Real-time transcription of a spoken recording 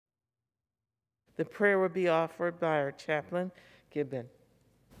The prayer will be offered by our chaplain, Kibben.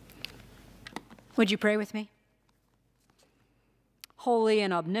 Would you pray with me? Holy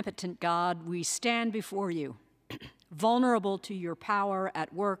and omnipotent God, we stand before you, vulnerable to your power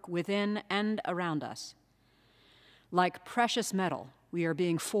at work within and around us. Like precious metal, we are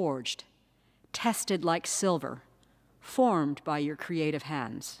being forged, tested like silver, formed by your creative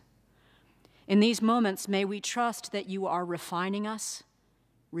hands. In these moments, may we trust that you are refining us,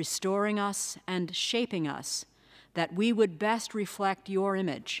 restoring us, and shaping us, that we would best reflect your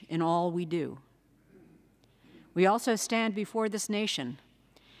image in all we do. We also stand before this nation,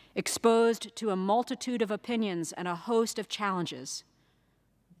 exposed to a multitude of opinions and a host of challenges,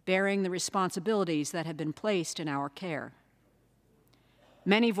 bearing the responsibilities that have been placed in our care.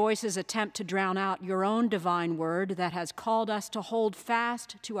 Many voices attempt to drown out your own divine word that has called us to hold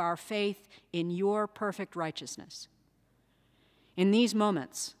fast to our faith in your perfect righteousness. In these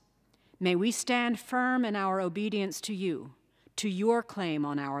moments, may we stand firm in our obedience to you, to your claim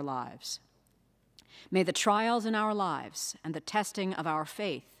on our lives. May the trials in our lives and the testing of our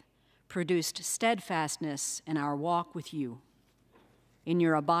faith produce steadfastness in our walk with you. In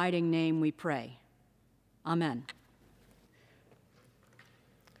your abiding name we pray. Amen.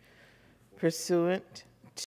 Pursuant